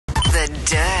The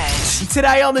Dirt.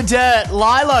 Today on The Dirt,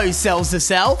 Lilo sells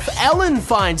herself, Ellen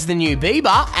finds the new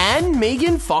Bieber, and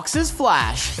Megan Fox's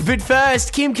flash. But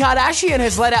first, Kim Kardashian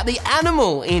has let out the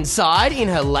animal inside in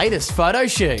her latest photo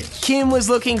shoot. Kim was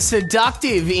looking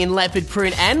seductive in leopard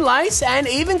print and lace, and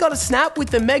even got a snap with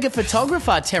the mega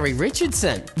photographer Terry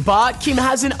Richardson. But Kim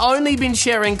hasn't only been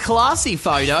sharing classy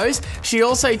photos, she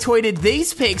also tweeted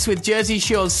these pics with Jersey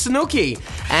Shore's Snooki,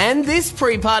 and this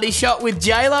pre-party shot with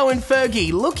J-Lo and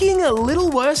Fergie looking a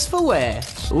little worse for wear.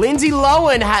 Lindsay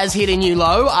Lohan has hit a new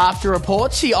low after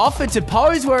reports she offered to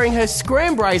pose wearing her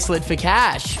scram bracelet for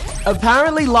cash.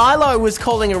 Apparently Lilo was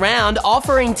calling around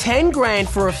offering 10 grand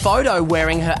for a photo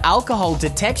wearing her alcohol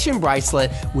detection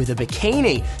bracelet with a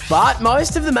bikini, but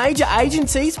most of the major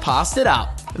agencies passed it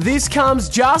up. This comes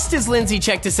just as Lindsay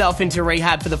checked herself into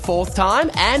rehab for the 4th time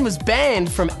and was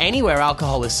banned from anywhere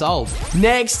alcohol is sold.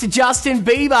 Next, Justin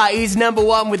Bieber is number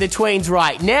 1 with the tweens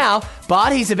right now,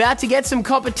 but he's about to get some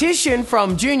competition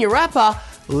from junior rapper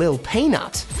Lil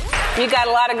Peanut. You got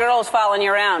a lot of girls following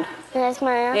you around. Yes,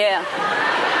 ma'am.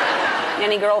 Yeah.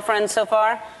 Any girlfriends so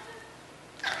far?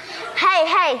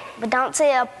 Hey, but don't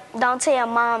tell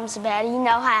moms about it. You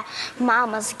know how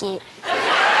mamas get.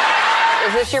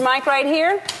 Is this your mic right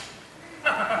here?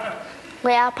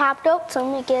 Well, I popped up to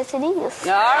me, I guess it is.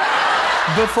 All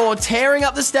right. Before tearing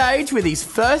up the stage with his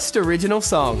first original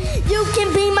song. You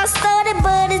can be my study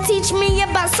buddy, teach me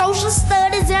about social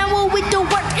studies, and when we do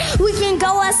work, we can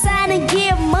go outside and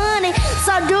get money.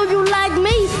 So do you like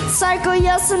me? Circle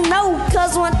yes or no,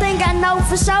 cause one thing I know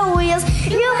for sure is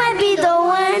you might be the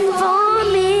one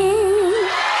for me.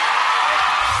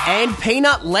 And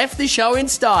Peanut left the show in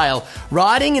style,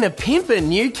 riding in a pimpin'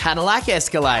 new Cadillac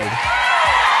Escalade.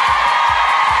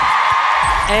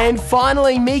 And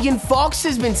finally, Megan Fox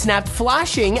has been snapped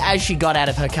flashing as she got out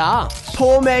of her car.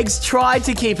 Poor Megs tried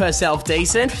to keep herself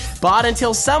decent, but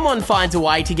until someone finds a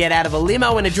way to get out of a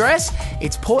limo in a dress,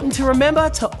 it's important to remember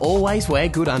to always wear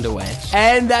good underwear.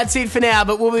 And that's it for now,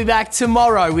 but we'll be back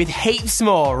tomorrow with heaps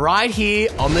more right here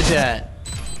on The Dirt.